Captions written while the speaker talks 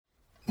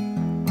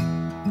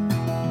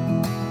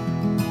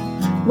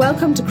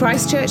Welcome to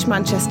Christchurch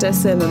Manchester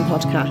Sermon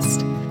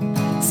Podcast.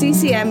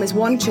 CCM is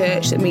one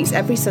church that meets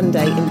every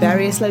Sunday in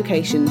various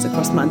locations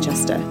across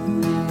Manchester.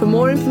 For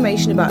more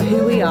information about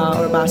who we are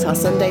or about our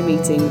Sunday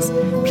meetings,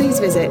 please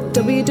visit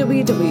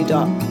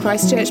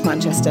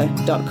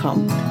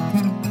www.christchurchmanchester.com.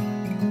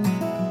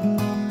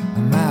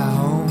 My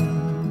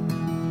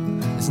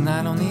home is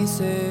not on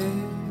this earth,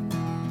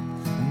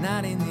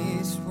 not in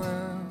this world.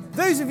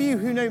 Those of you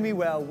who know me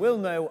well will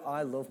know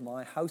I love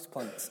my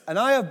houseplants. And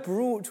I have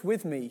brought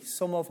with me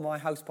some of my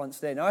houseplants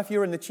today. Now, if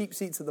you're in the cheap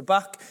seats at the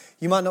back,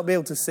 you might not be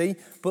able to see,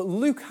 but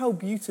look how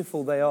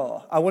beautiful they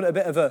are. I want a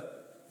bit of a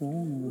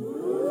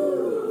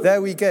ooh.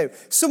 There we go.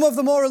 Some of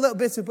them are a little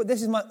bitter, but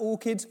this is my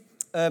orchid.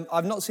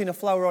 I've not seen a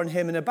flower on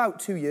him in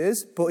about 2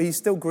 years, but he's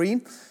still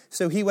green,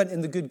 so he went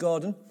in the good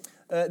garden.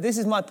 This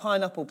is my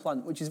pineapple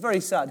plant, which is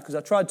very sad because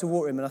I tried to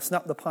water him and I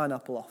snapped the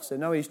pineapple off. So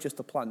now he's just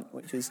a plant,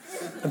 which is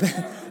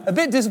a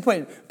bit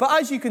disappointing.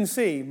 But as you can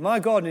see, my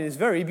garden is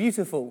very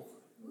beautiful.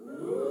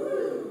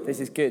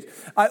 This is good.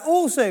 I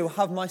also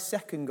have my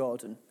second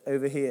garden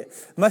over here.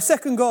 My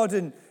second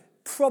garden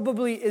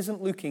probably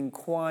isn't looking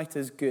quite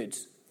as good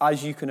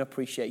as you can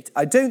appreciate.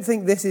 I don't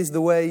think this is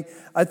the way.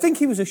 I think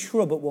he was a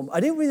shrub at one.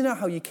 I didn't really know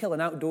how you kill an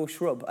outdoor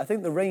shrub. I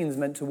think the rain's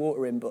meant to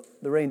water him, but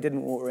the rain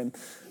didn't water him.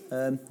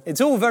 It's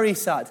all very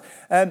sad.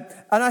 And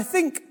I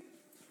think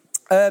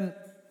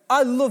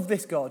I love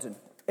this garden.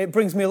 It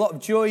brings me a lot of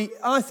joy.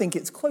 I think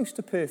it's close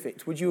to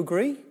perfect. Would you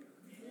agree?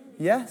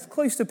 Yes,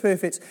 close to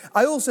perfect.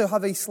 I also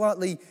have a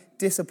slightly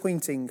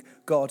disappointing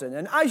garden.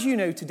 And as you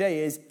know, today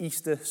is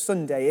Easter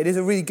Sunday. It is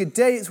a really good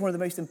day. It's one of the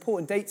most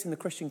important dates in the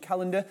Christian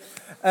calendar.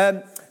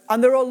 And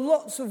there are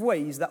lots of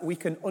ways that we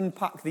can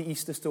unpack the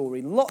Easter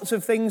story. Lots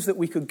of things that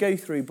we could go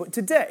through. But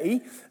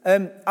today,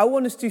 I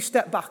want us to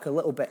step back a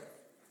little bit.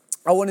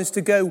 I want us to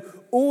go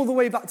all the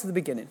way back to the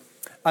beginning.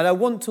 And I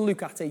want to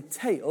look at a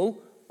tale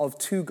of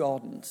two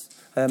gardens.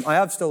 I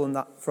have stolen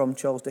that from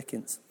Charles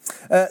Dickens.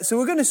 So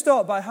we're going to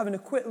start by having a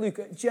quick look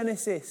at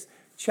Genesis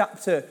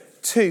chapter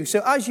 2.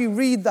 So as you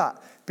read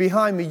that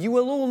behind me, you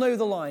will all know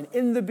the line,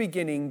 in the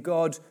beginning,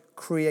 God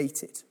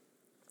created.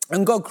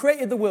 And God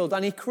created the world,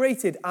 and he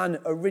created an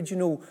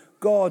original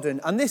garden.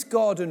 And this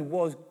garden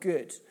was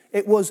good.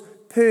 It was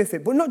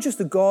perfect. But not just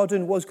the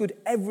garden was good,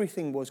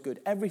 everything was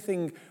good.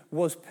 Everything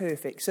was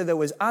perfect. So there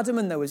was Adam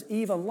and there was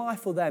Eve, and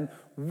life for them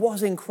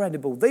was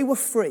incredible. They were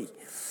free.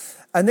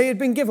 And they had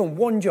been given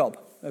one job,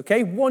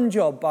 okay? One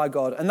job by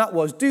God, and that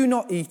was, do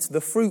not eat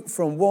the fruit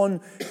from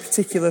one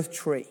particular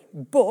tree.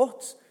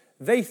 But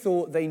they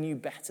thought they knew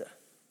better,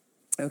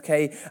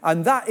 okay?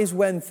 And that is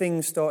when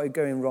things started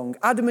going wrong.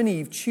 Adam and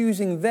Eve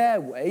choosing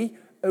their way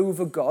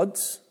over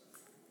God's,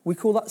 we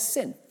call that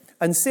sin.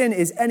 And sin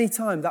is any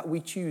time that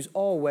we choose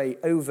our way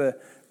over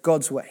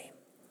God's way.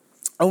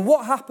 And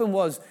what happened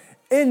was,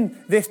 in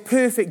this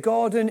perfect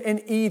garden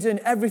in Eden,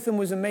 everything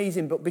was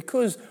amazing. But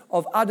because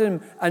of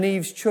Adam and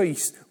Eve's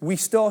choice, we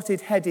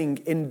started heading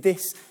in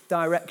this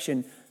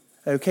direction.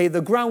 Okay,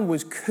 the ground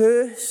was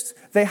cursed.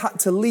 They had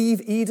to leave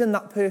Eden,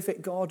 that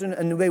perfect garden,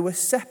 and they were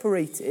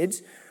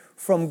separated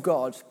from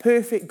God.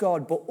 Perfect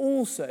God, but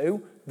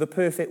also the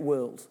perfect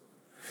world.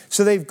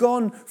 So they've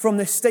gone from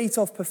this state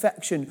of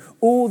perfection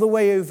all the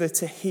way over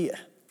to here.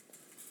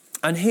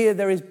 And here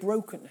there is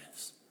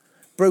brokenness.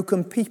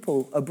 Broken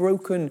people, a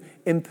broken,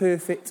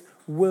 imperfect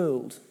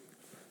world.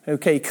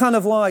 Okay, kind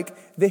of like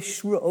this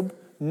shrub,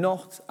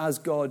 not as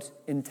God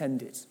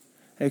intended.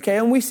 Okay,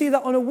 and we see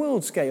that on a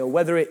world scale,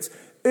 whether it's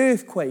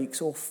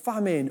earthquakes or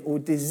famine or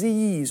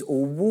disease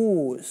or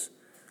wars.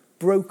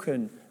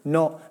 Broken,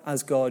 not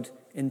as God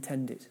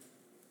intended.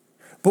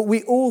 But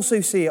we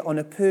also see it on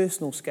a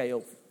personal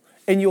scale.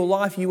 In your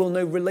life, you will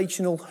know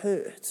relational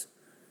hurt.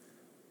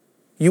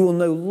 You will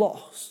know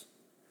loss.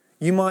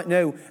 You might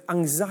know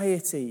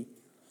anxiety,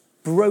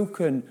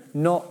 broken,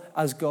 not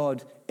as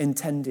God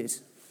intended.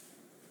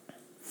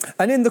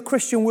 And in the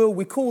Christian world,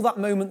 we call that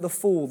moment the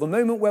fall, the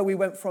moment where we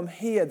went from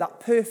here, that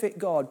perfect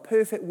God,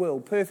 perfect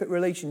world, perfect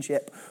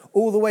relationship,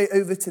 all the way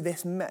over to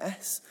this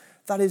mess.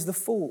 That is the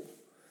fall.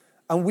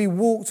 And we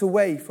walked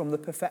away from the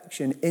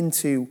perfection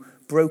into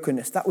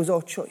brokenness. That was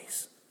our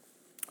choice.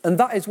 And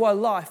that is why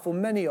life, for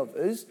many of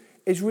us,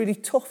 is really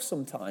tough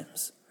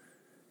sometimes.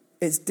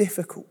 It's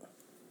difficult.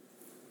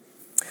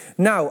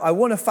 Now, I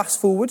want to fast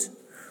forward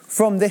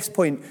from this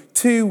point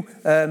to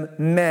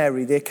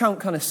Mary. The account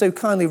kind of so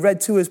kindly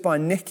read to us by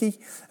Nikki.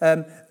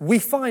 We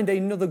find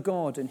another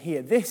garden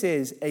here. This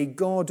is a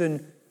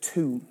garden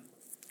tomb.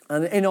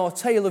 And in our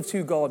tale of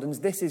two gardens,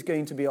 this is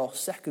going to be our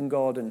second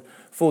garden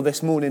for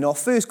this morning. Our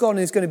first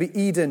garden is going to be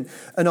Eden,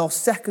 and our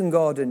second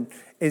garden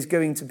is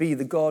going to be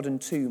the garden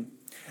tomb.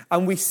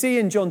 And we see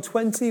in John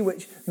 20,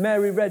 which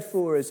Mary read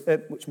for us,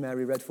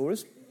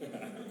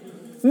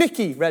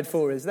 Nikki read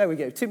for us, there we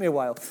go, took me a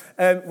while,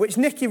 which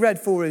Nikki read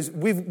for us,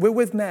 we're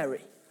with Mary.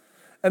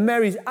 And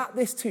Mary's at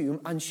this tomb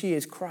and she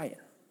is crying.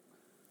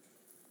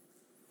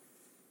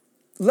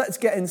 Let's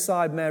get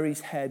inside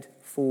Mary's head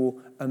for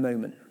a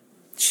moment.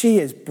 She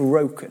is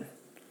broken,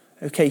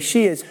 okay?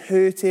 She is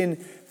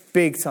hurting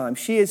big time.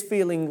 She is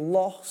feeling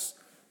loss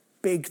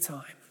big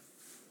time.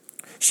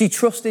 She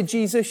trusted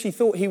Jesus. She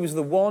thought he was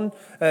the one.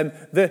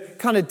 The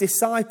kind of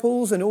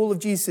disciples and all of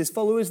Jesus'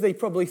 followers, they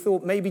probably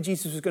thought maybe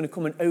Jesus was going to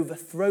come and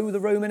overthrow the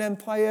Roman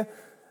Empire.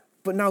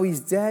 But now he's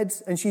dead.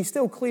 And she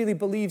still clearly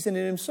believes in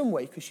him in some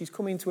way because she's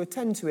coming to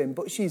attend to him.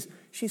 But she's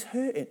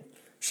hurting.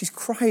 She's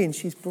crying.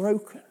 She's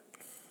broken.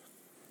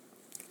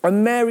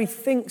 And Mary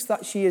thinks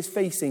that she is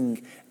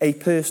facing a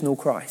personal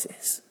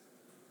crisis.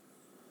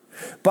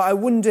 But I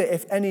wonder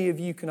if any of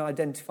you can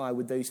identify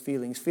with those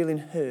feelings, feeling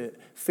hurt,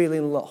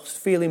 feeling lost,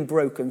 feeling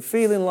broken,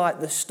 feeling like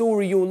the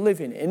story you're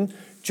living in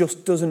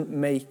just doesn't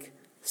make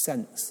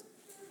sense.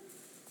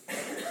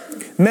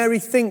 Mary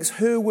thinks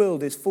her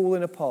world is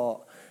falling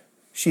apart.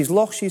 She's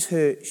lost, she's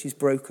hurt, she's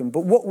broken.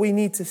 But what we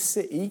need to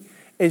see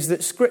is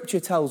that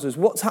Scripture tells us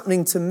what's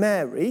happening to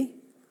Mary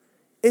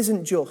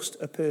isn't just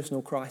a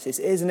personal crisis.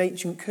 It is an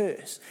ancient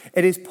curse.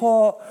 It is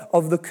part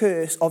of the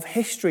curse of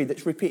history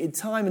that's repeated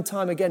time and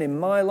time again in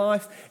my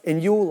life,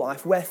 in your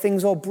life, where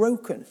things are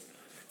broken.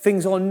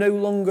 Things are no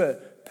longer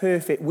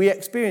perfect. We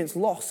experience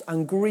loss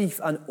and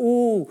grief and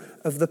all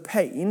of the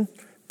pain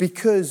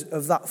because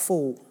of that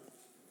fall.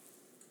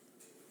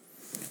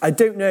 I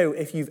don't know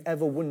if you've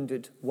ever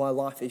wondered why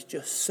life is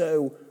just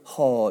so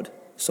hard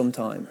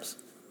sometimes.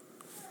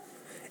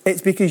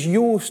 It's because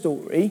your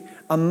story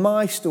and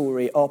my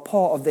story are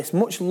part of this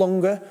much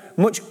longer,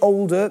 much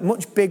older,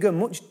 much bigger,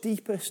 much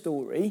deeper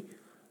story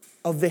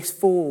of this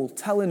fall,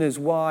 telling us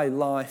why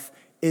life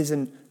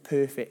isn't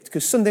perfect.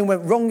 Because something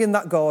went wrong in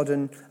that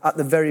garden at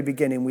the very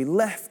beginning. We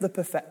left the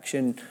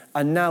perfection,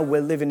 and now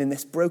we're living in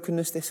this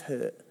brokenness, this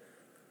hurt.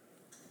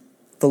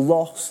 The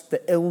loss,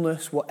 the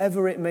illness,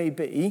 whatever it may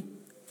be,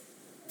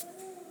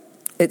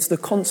 it's the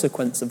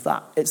consequence of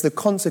that. It's the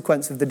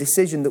consequence of the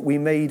decision that we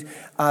made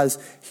as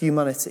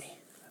humanity.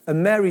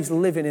 And Mary's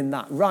living in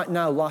that. Right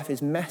now, life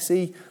is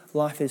messy.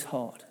 Life is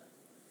hard.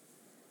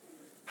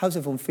 How's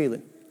everyone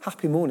feeling?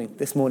 Happy morning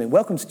this morning.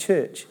 Welcome to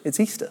church. It's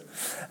Easter.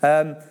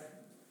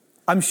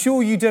 I'm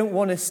sure you don't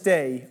want to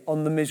stay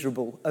on the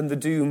miserable and the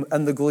doom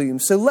and the gloom.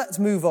 So let's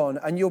move on.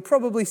 And you're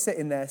probably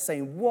sitting there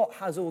saying, what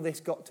has all this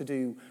got to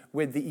do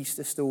with the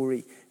Easter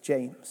story,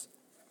 James?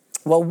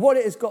 Well, what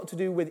it has got to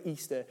do with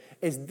Easter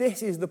is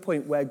this is the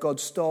point where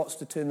God starts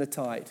to turn the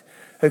tide.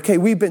 Okay,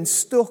 we've been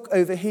stuck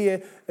over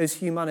here as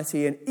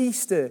humanity, and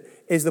Easter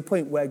is the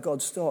point where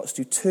God starts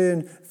to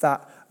turn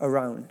that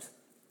around.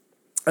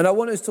 And I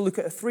want us to look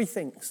at three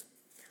things.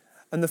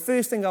 And the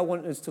first thing I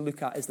want us to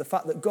look at is the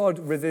fact that God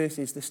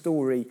reverses the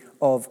story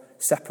of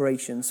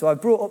separation. So I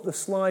brought up the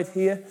slide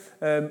here,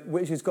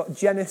 which has got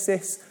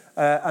Genesis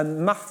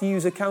and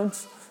Matthew's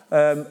account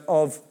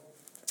of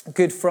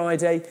Good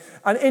Friday.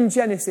 And in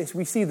Genesis,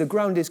 we see the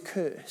ground is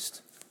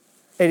cursed.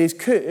 It is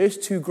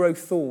cursed to grow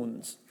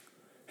thorns.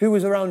 Who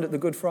was around at the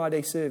Good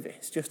Friday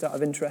service? Just out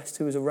of interest,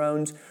 who was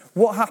around?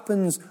 What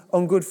happens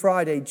on Good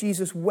Friday?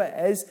 Jesus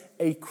wears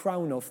a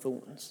crown of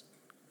thorns.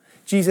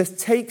 Jesus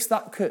takes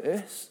that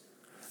curse,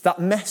 that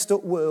messed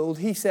up world.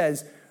 He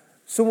says,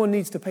 someone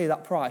needs to pay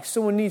that price.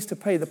 Someone needs to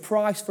pay the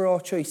price for our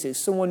choices.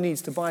 Someone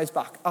needs to buy us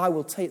back. I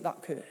will take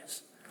that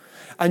curse.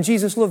 And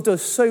Jesus loved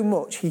us so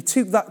much, he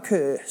took that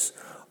curse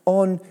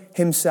on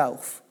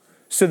himself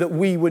so that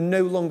we were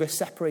no longer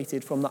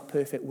separated from that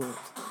perfect world.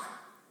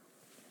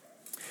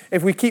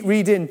 If we keep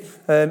reading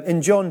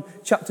in John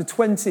chapter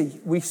 20,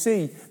 we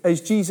see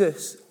as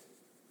Jesus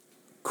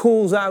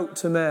calls out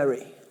to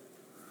Mary.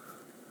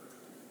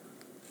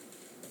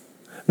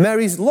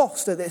 Mary's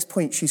lost at this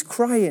point. She's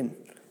crying.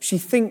 She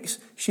thinks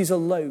she's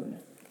alone.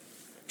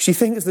 She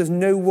thinks there's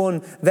no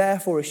one there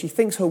for her. She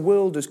thinks her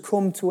world has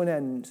come to an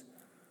end.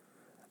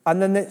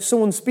 And then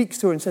someone speaks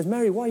to her and says,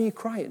 Mary, why are you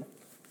crying?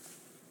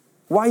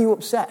 Why are you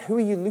upset? Who are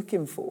you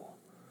looking for?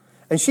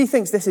 And she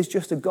thinks this is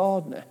just a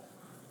gardener.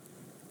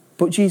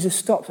 But Jesus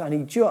stops and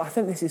I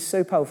think this is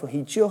so powerful.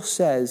 He just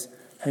says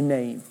her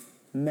name,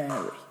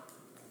 Mary.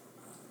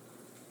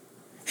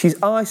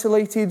 She's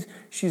isolated,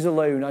 she's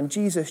alone, and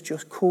Jesus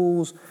just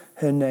calls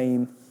her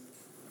name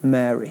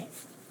Mary.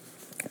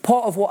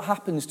 Part of what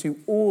happens to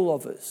all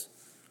of us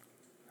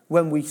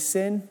when we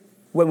sin,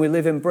 when we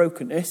live in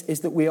brokenness,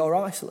 is that we are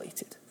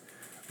isolated.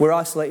 We're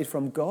isolated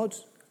from God.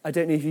 I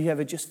don't know if you've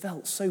ever just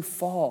felt so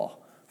far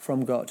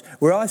from God.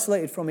 We're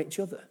isolated from each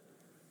other.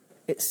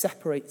 It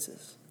separates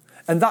us.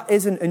 And that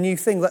isn't a new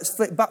thing. Let's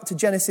flip back to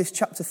Genesis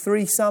chapter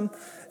 3, Sam.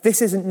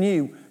 This isn't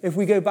new. If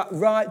we go back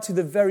right to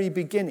the very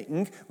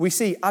beginning, we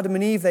see Adam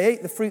and Eve, they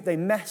ate the fruit, they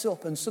mess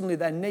up, and suddenly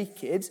they're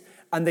naked,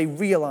 and they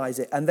realize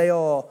it, and they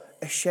are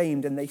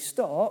ashamed, and they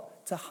start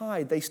to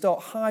hide. They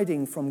start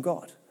hiding from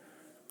God.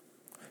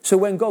 So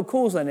when God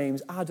calls their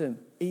names, Adam,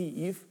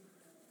 Eve,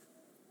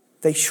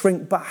 they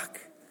shrink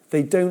back.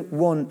 They don't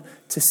want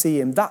to see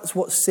him. That's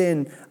what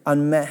sin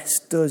and mess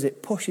does.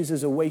 It pushes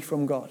us away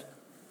from God.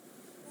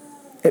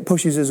 It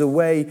pushes us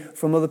away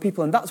from other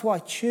people. And that's why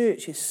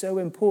church is so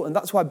important.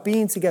 That's why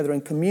being together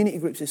in community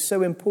groups is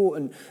so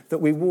important, that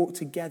we walk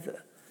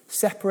together.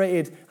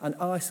 Separated and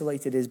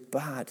isolated is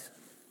bad.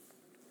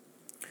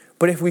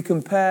 But if we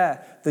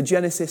compare the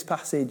Genesis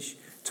passage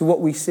to what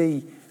we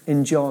see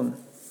in John,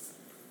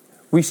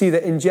 we see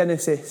that in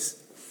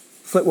Genesis,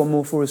 flip one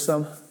more for us,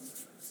 Sam.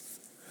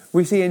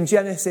 We see in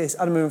Genesis,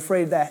 Adam and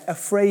Eve, they're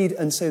afraid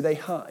and so they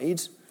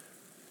hide.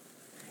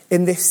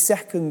 In this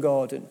second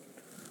garden,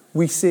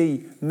 we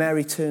see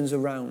Mary turns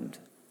around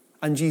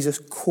and Jesus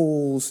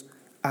calls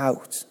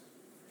out.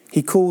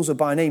 He calls her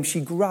by name.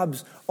 She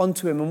grabs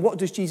onto him. And what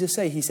does Jesus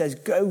say? He says,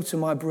 go to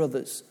my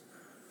brothers.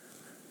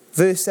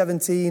 Verse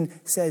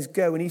 17 says,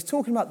 go. And he's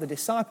talking about the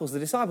disciples. The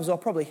disciples are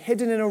probably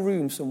hidden in a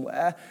room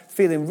somewhere,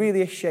 feeling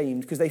really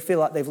ashamed because they feel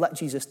like they've let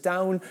Jesus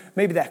down.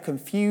 Maybe they're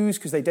confused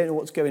because they don't know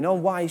what's going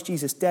on. Why is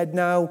Jesus dead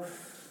now?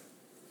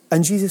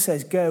 And Jesus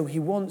says, go. He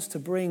wants to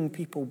bring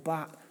people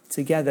back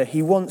together.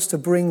 He wants to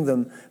bring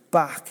them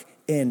back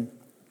in.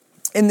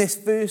 In this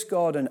first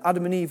garden,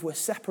 Adam and Eve were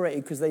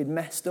separated because they'd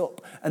messed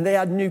up. And they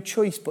had no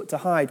choice but to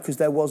hide because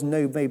there was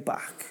no way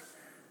back.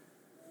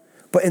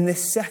 But in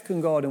this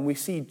second garden, we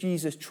see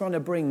Jesus trying to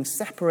bring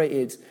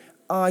separated,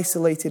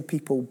 isolated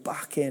people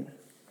back in.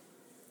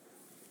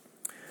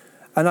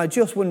 And I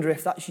just wonder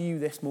if that's you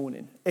this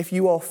morning. If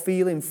you are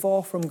feeling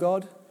far from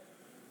God,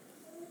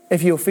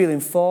 if you're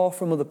feeling far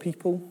from other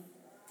people,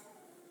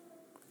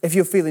 if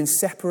you're feeling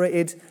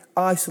separated,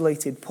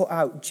 isolated, put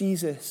out,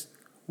 Jesus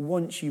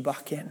wants you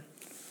back in.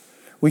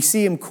 We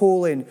see him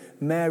calling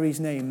Mary's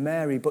name,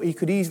 Mary, but he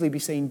could easily be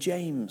saying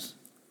James,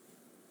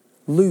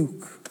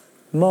 Luke,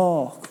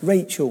 Mark,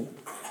 Rachel,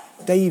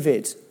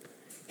 David.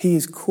 He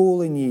is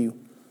calling you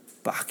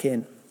back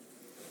in.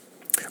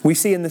 We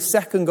see in the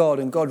second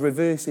garden, God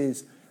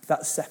reverses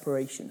that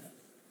separation.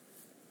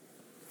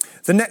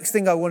 The next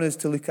thing I want us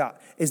to look at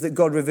is that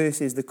God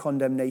reverses the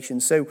condemnation.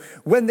 So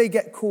when they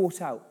get caught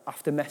out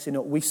after messing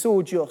up, we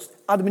saw just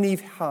Adam and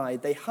Eve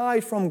hide. They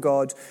hide from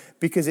God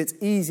because it's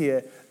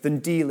easier than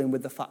dealing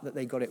with the fact that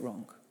they got it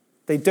wrong.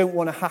 They don't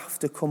want to have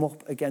to come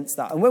up against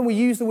that. And when we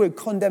use the word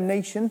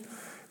condemnation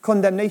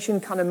kind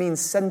of means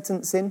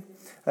sentencing.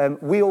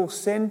 We all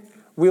sin,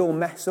 we all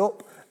mess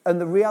up, and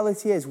the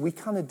reality is we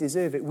kind of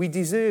deserve it. We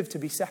deserve to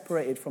be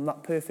separated from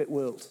that perfect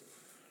world.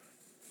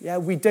 Yeah,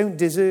 we don't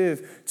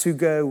deserve to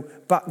go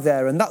back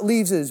there, and that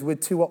leaves us with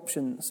two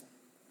options.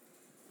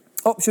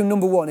 Option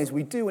number one is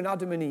we do an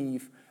Adam and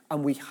Eve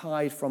and we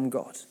hide from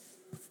God.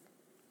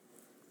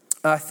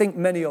 And I think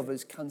many of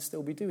us can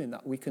still be doing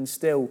that. We can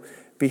still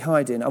be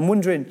hiding. I'm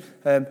wondering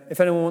if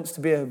anyone wants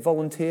to be a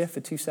volunteer for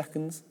 2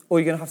 seconds. All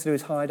you're going to have to do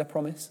is hide, I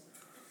promise.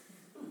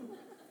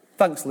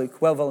 Thanks, Luke.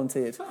 Well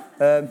volunteered.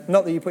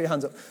 Not that you put your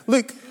hands up.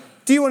 Luke,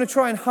 do you want to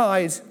try and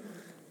hide?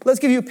 Let's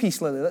give you a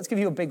peace lily. Let's give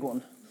you a big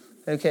one.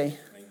 Okay.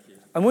 Thank you.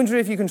 I'm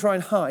wondering if you can try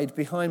and hide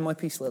behind my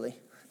peace lily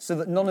so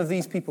that none of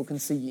these people can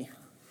see you.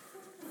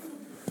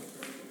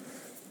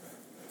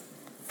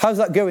 How's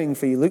that going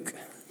for you, Luke?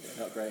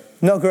 Not great.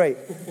 Not great.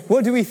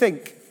 What do we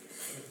think?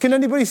 Can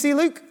anybody see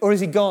Luke? Or is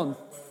he gone?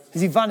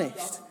 Has he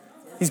vanished?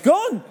 He's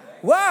gone?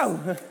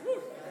 Wow.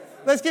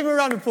 Let's give him a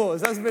round of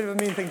applause. That's a bit of a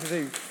mean thing to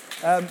do.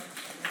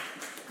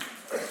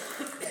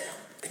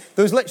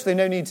 There was literally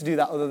no need to do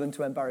that other than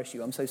to embarrass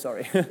you. I'm so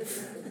sorry.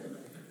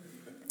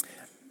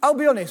 I'll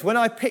be honest, when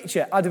I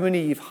picture Adam and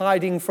Eve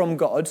hiding from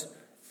God,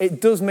 it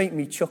does make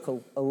me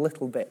chuckle a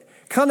little bit.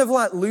 Kind of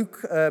like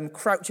Luke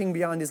crouching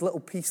behind his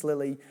little peace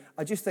lily.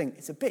 I just think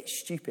it's a bit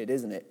stupid,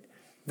 isn't it?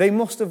 They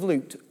must have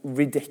looked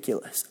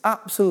ridiculous,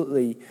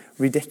 absolutely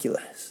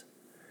ridiculous.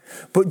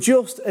 But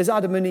just as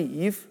Adam and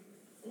Eve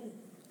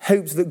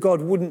hoped that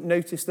God wouldn't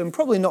notice them,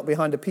 probably not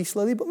behind a peace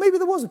lily, but maybe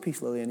there was a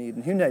peace lily in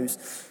Eden, who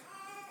knows?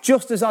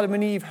 Just as Adam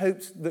and Eve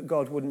hoped that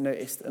God wouldn't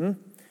notice them,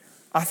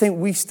 I think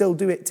we still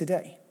do it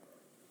today.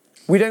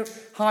 We don't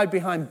hide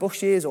behind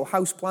bushes or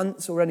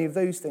houseplants or any of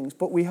those things,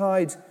 but we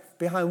hide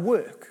behind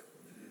work.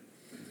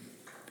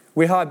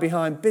 We hide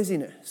behind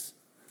busyness.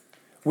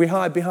 We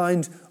hide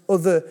behind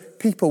other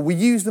people. We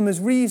use them as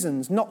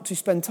reasons not to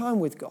spend time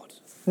with God,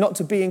 not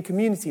to be in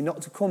community,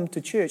 not to come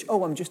to church.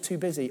 Oh, I'm just too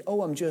busy.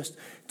 Oh, I'm just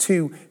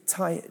too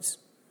tired.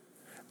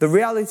 The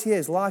reality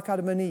is, like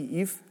Adam and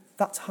Eve,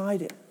 that's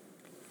hiding.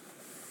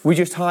 We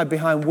just hide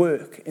behind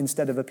work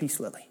instead of a peace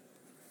lily.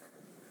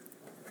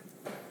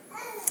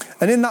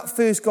 And in that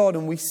first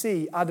garden, we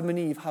see Adam and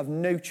Eve have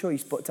no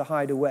choice but to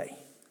hide away.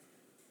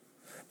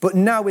 But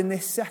now in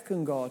this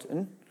second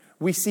garden,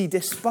 we see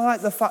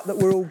despite the fact that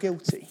we're all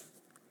guilty,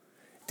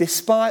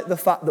 despite the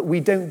fact that we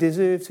don't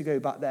deserve to go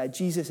back there,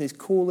 Jesus is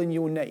calling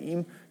your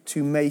name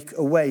to make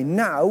a way.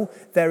 Now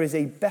there is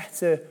a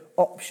better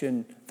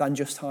option than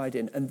just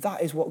hiding. And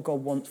that is what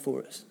God wants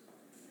for us.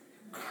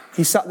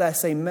 He sat there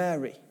saying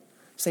Mary,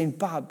 saying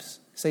Babs,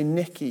 saying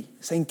Nikki,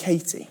 saying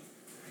Katie.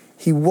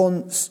 He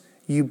wants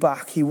you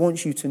back. He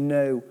wants you to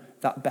know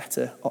that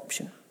better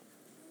option.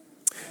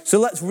 So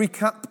let's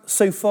recap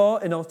so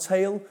far in our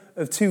tale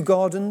of two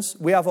gardens.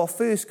 We have our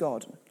first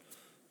garden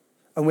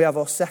and we have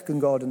our second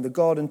garden, the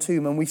garden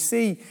tomb. And we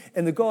see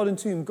in the garden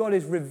tomb, God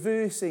is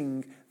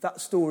reversing that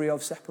story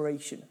of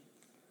separation.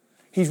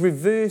 He's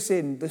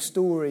reversing the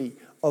story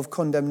of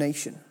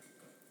condemnation.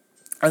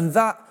 And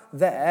that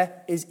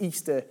there is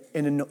Easter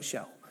in a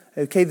nutshell.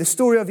 Okay, the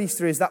story of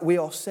Easter is that we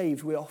are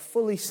saved. We are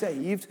fully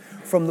saved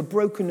from the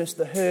brokenness,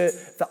 the hurt,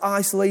 the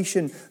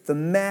isolation, the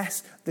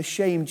mess, the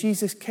shame.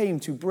 Jesus came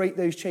to break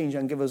those chains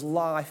and give us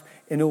life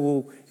in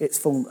all its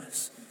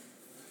fullness.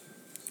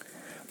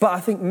 But I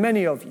think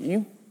many of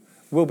you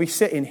will be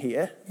sitting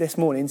here this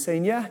morning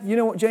saying, yeah, you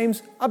know what,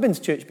 James? I've been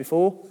to church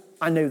before.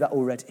 I know that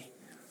already.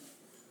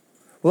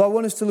 Well, I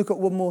want us to look at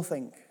one more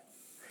thing.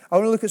 I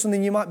want to look at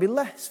something you might be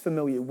less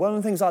familiar. One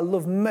of the things I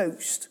love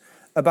most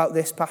about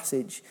this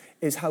passage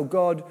is how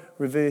God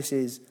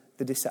reverses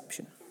the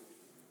deception.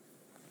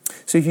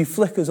 So if you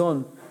flick us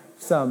on,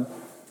 Sam,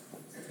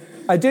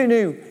 I don't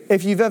know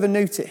if you've ever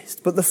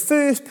noticed, but the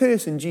first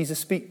person Jesus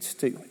speaks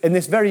to in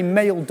this very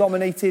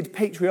male-dominated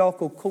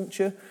patriarchal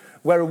culture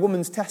where a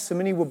woman's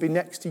testimony would be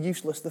next to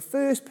useless, the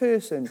first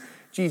person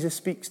Jesus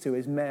speaks to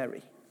is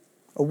Mary,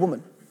 a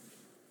woman.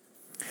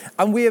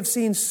 And we have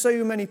seen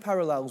so many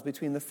parallels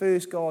between the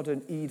first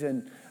garden,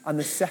 Eden, and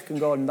the second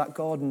garden, that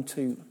garden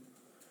too.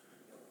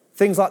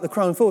 Things like the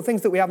crown of thorns,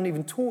 things that we haven't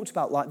even talked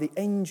about, like the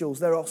angels.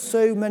 There are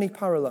so many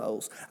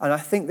parallels, and I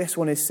think this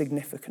one is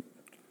significant.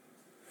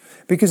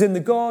 Because in the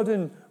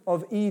Garden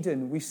of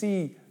Eden, we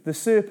see the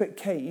serpent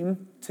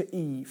came to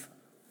Eve.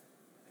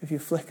 If you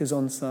flick us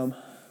on, Sam.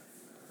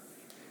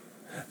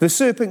 The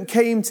serpent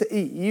came to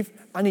Eve,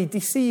 and he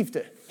deceived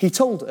her. He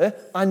told her,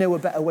 I know a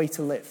better way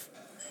to live.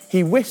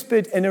 He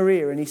whispered in her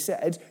ear, and he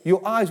said,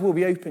 your eyes will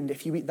be opened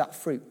if you eat that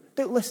fruit.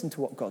 Don't listen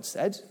to what God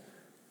said.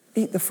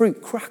 Eat the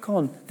fruit, crack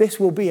on. This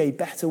will be a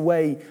better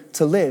way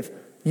to live.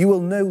 You will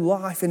know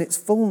life in its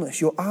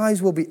fullness. Your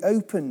eyes will be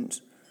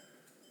opened.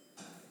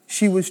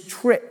 She was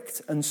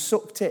tricked and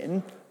sucked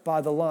in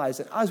by the lies.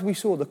 And as we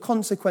saw, the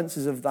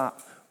consequences of that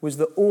was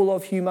that all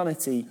of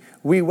humanity,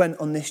 we went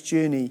on this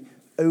journey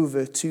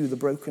over to the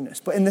brokenness.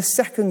 But in the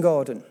second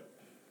garden,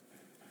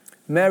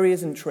 Mary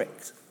isn't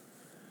tricked.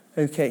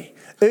 Okay.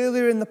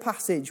 Earlier in the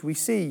passage, we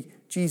see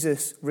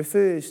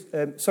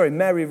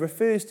Mary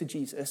refers to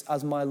Jesus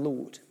as my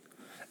Lord.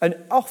 And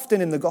often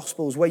in the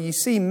Gospels, where you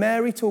see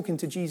Mary talking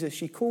to Jesus,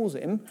 she calls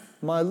him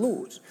my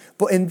Lord.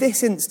 But in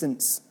this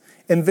instance,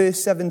 in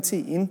verse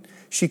 17,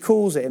 she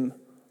calls him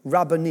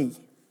Rabboni.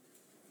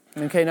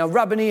 Okay, now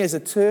Rabboni is a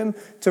term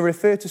to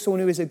refer to someone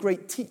who is a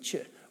great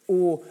teacher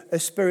or a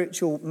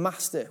spiritual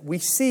master. We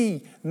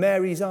see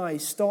Mary's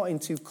eyes starting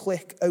to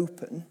click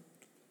open.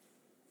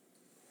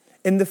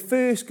 In the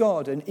first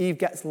garden, Eve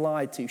gets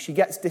lied to. She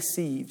gets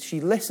deceived. She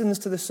listens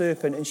to the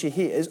serpent and she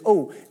hears,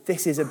 oh,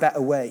 this is a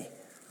better way.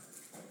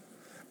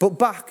 But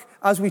back,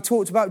 as we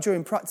talked about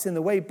during Practicing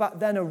the Way, back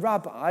then a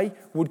rabbi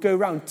would go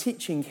around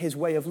teaching his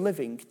way of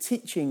living,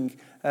 teaching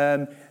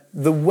the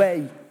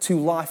way to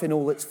life in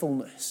all its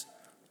fullness.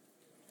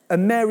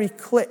 And Mary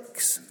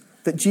clicks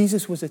that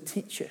Jesus was a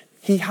teacher.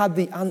 He had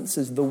the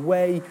answers, the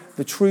way,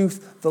 the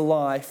truth, the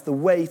life, the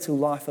way to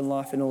life and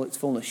life in all its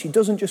fullness. She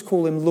doesn't just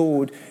call him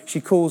Lord,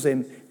 she calls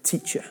him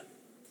teacher.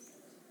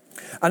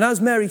 And as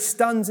Mary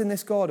stands in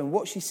this garden,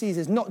 what she sees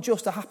is not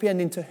just a happy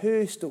ending to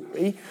her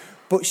story,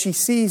 but she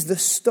sees the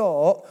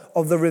start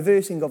of the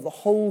reversing of the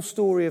whole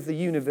story of the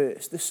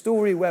universe. The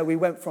story where we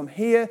went from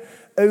here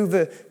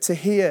over to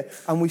here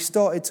and we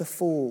started to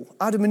fall.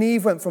 Adam and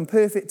Eve went from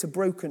perfect to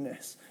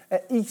brokenness.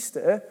 At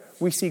Easter,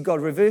 we see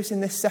God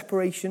reversing this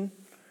separation,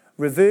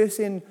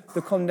 reversing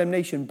the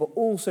condemnation, but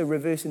also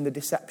reversing the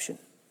deception,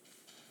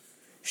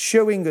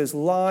 showing us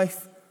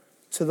life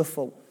to the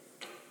full.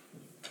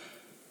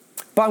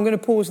 But I'm going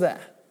to pause there,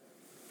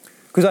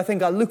 because I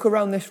think I look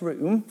around this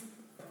room,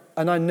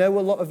 and I know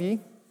a lot of you,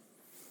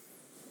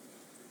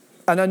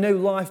 and I know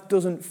life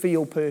doesn't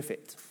feel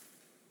perfect.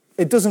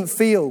 It doesn't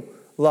feel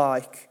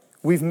like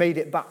we've made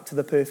it back to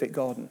the perfect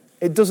garden.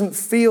 It doesn't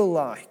feel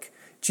like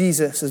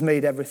Jesus has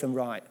made everything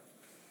right.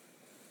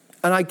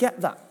 And I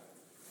get that.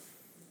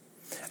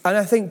 And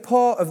I think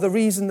part of the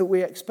reason that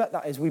we expect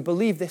that is we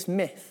believe this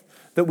myth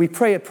that we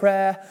pray a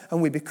prayer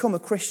and we become a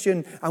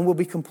Christian and we'll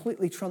be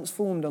completely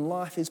transformed and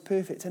life is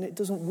perfect. And it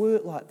doesn't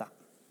work like that.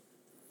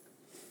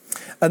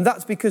 And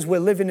that's because we're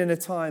living in a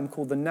time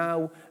called the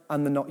now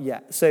and the not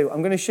yet. So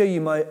I'm going to show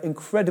you my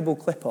incredible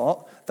clip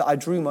art that I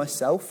drew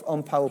myself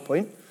on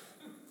PowerPoint.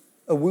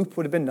 A whoop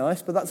would have been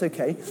nice, but that's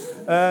okay.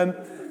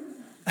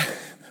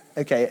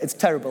 Okay, it's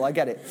terrible, I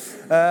get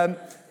it.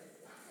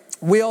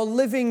 We are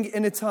living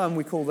in a time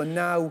we call the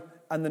now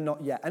and the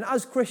not yet. And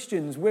as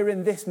Christians, we're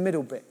in this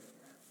middle bit.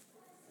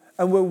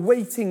 And we're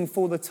waiting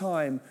for the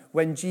time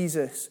when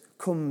Jesus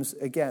comes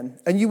again.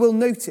 And you will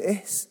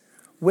notice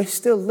we're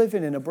still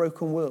living in a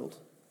broken world.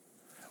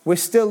 We're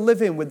still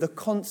living with the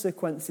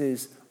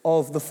consequences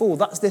of the fall.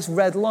 That's this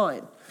red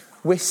line.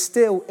 We're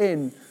still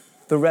in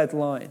the red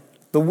line.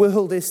 The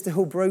world is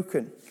still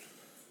broken.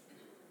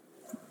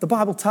 The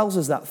Bible tells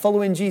us that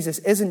following Jesus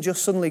isn't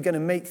just suddenly going to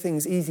make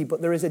things easy,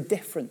 but there is a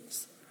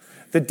difference.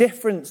 The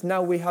difference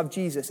now we have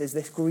Jesus is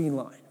this green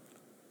line.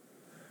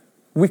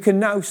 We can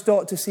now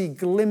start to see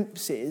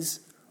glimpses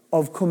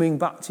of coming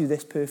back to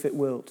this perfect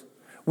world.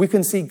 We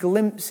can see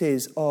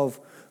glimpses of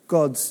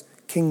God's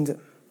kingdom.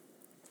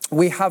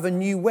 We have a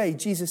new way.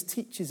 Jesus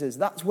teaches us.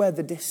 That's where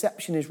the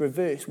deception is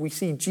reversed. We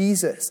see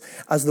Jesus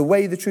as the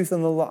way, the truth,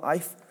 and the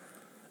life,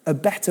 a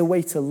better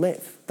way to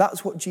live.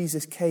 That's what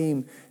Jesus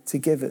came to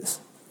give us.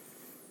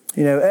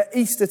 You know, at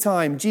Easter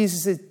time,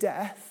 Jesus'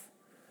 death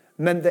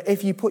meant that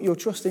if you put your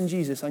trust in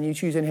Jesus and you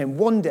choose in him,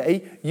 one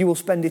day you will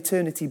spend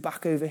eternity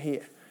back over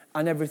here.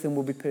 and everything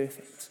will be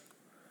perfect.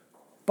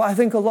 But I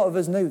think a lot of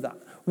us know that.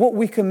 What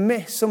we can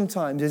miss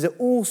sometimes is it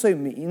also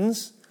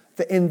means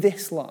that in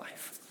this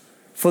life,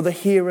 for the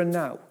here and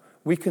now,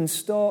 we can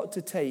start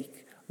to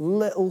take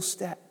little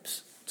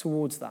steps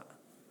towards that.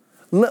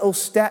 Little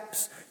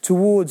steps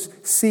towards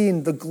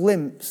seeing the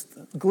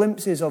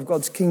glimpses of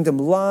God's kingdom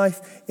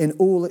life in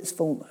all its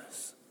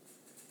fullness.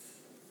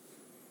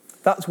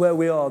 That's where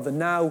we are, the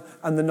now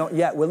and the not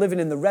yet. We're living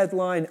in the red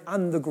line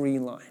and the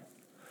green line.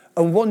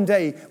 And one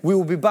day we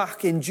will be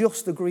back in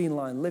just the green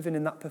line, living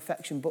in that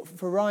perfection. But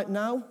for right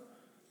now,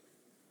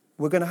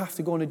 we're going to have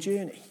to go on a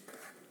journey.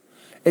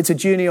 It's a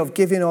journey of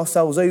giving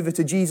ourselves over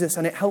to Jesus,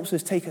 and it helps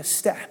us take a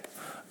step,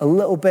 a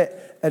little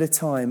bit at a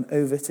time,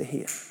 over to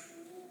here.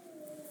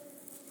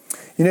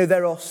 You know,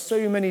 there are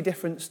so many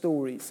different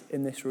stories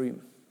in this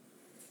room.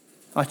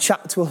 I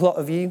chat to a lot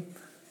of you,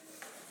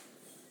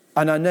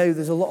 and I know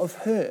there's a lot of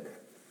hurt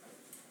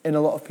in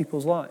a lot of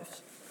people's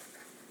lives.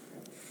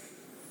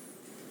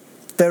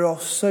 There are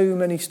so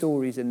many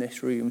stories in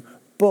this room,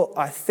 but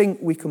I think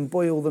we can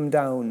boil them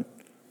down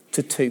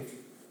to two.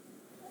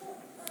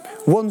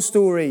 One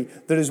story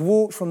that has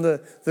walked from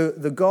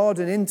the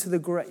garden into the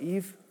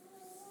grave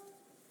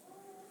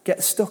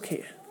gets stuck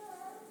here.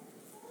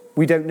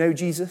 We don't know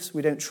Jesus,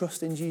 we don't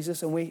trust in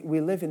Jesus, and we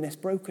live in this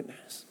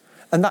brokenness.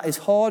 And that is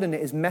hard, and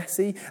it is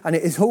messy, and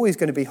it is always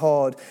going to be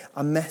hard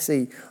and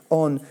messy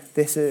on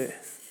this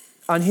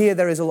earth. And here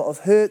there is a lot of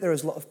hurt, there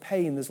is a lot of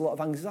pain, there's a lot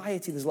of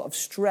anxiety, there's a lot of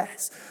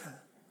stress.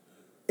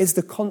 It's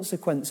the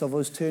consequence of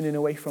us turning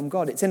away from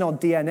God. It's in our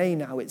DNA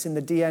now, it's in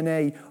the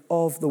DNA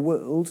of the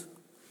world,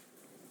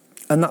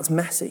 and that's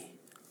messy.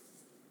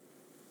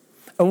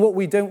 And what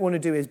we don't want to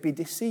do is be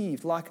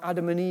deceived, like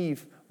Adam and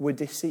Eve were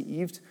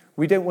deceived.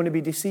 We don't want to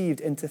be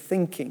deceived into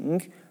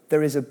thinking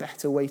there is a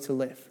better way to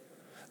live.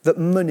 That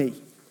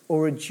money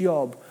or a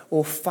job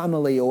or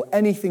family or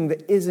anything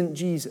that isn't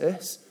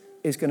Jesus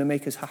is going to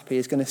make us happy,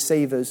 is going to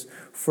save us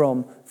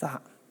from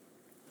that.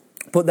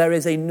 But there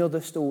is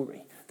another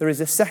story. There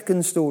is a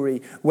second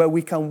story where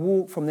we can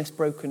walk from this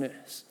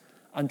brokenness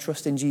and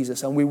trust in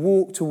Jesus, and we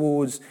walk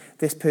towards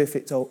this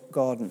perfect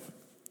garden.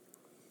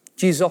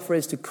 Jesus' offer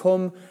is to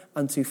come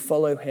and to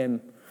follow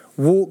him,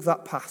 walk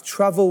that path,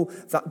 travel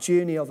that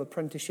journey of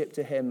apprenticeship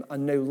to him,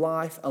 and know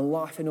life and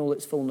life in all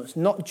its fullness,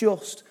 not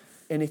just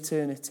in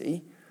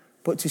eternity,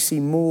 but to see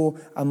more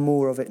and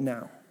more of it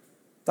now.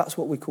 That's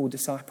what we call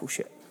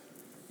discipleship.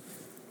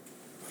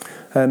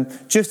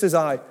 Just as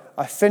I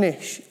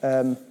finish,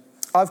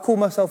 I've called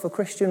myself a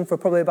Christian for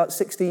probably about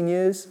 16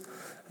 years.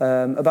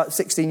 About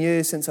 16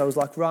 years since I was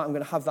like, right, I'm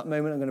going to have that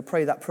moment, I'm going to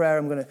pray that prayer,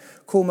 I'm going to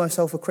call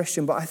myself a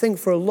Christian. But I think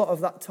for a lot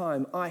of that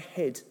time, I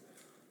hid.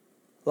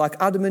 Like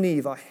Adam and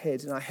Eve, I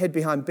hid. And I hid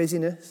behind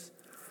busyness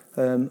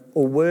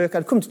or work.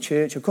 I'd come to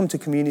church, I'd come to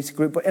community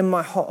group, but in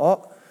my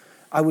heart,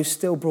 I was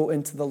still brought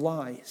into the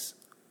lies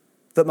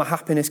that my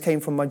happiness came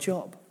from my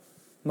job,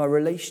 my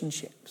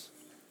relationships,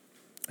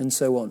 and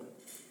so on.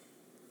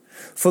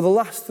 For the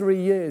last 3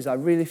 years, I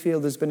really feel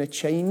there's been a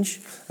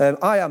change.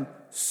 I am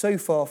so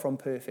far from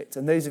perfect,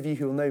 and those of you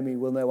who will know me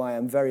will know I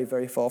am very,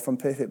 very far from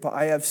perfect, but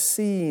I have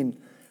seen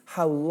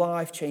how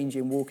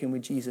life-changing walking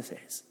with Jesus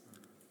is.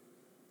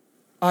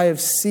 I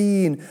have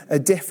seen a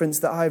difference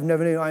that I have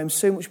never known. I am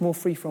so much more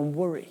free from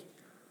worry.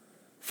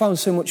 Found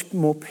so much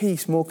more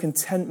peace, more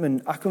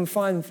contentment. I can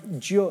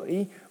find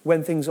joy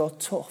when things are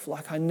tough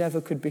like I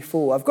never could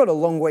before. I've got a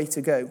long way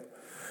to go,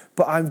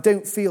 but I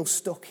don't feel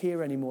stuck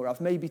here anymore. I've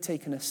maybe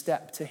taken a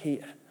step to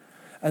here.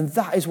 And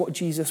that is what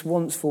Jesus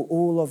wants for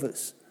all of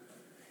us.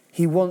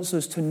 He wants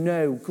us to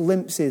know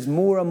glimpses,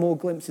 more and more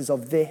glimpses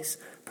of this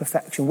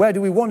perfection. Where do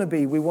we want to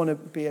be? We want to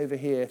be over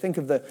here. Think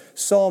of the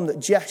psalm that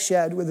Jess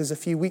shared with us a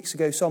few weeks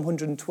ago, Psalm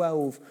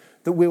 112,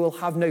 that we will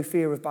have no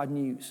fear of bad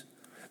news.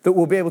 That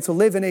we'll be able to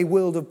live in a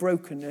world of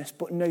brokenness,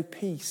 but know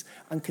peace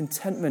and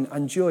contentment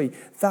and joy.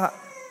 That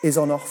is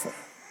on offer.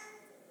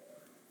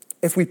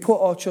 If we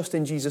put our trust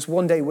in Jesus,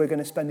 one day we're going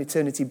to spend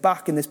eternity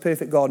back in this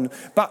perfect garden,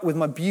 back with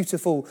my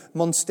beautiful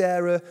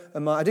monstera,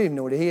 and I don't even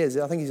know what he is.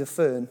 I think he's a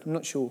fern. I'm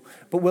not sure.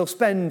 But we'll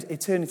spend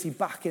eternity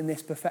back in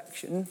this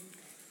perfection.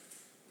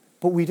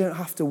 But we don't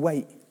have to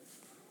wait.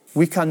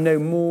 We can know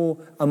more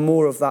and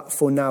more of that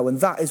for now.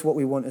 And that is what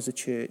we want as a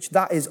church.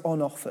 That is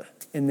on offer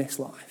in this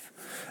life.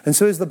 And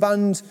so as the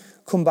band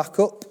come back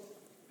up,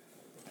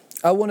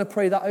 I want to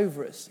pray that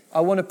over us.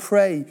 I want to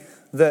pray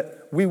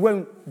that we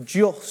won't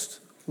just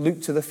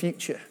look to the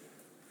future,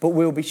 but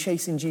we'll be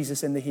chasing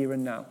Jesus in the here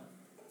and now.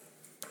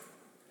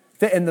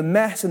 That in the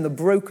mess and the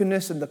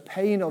brokenness and the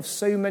pain of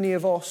so many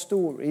of our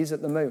stories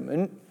at the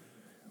moment,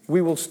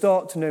 we will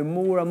start to know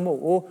more and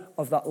more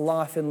of that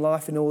life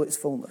in all its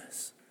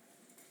fullness.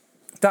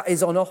 That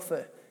is on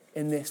offer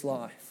in this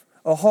life.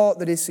 A heart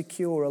that is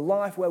secure, a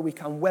life where we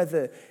can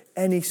weather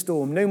any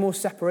storm. No more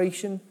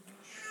separation,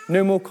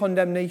 no more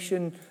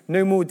condemnation,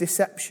 no more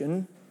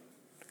deception.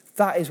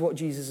 That is what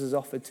Jesus has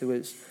offered to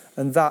us,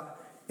 and that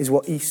is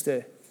what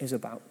Easter is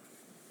about.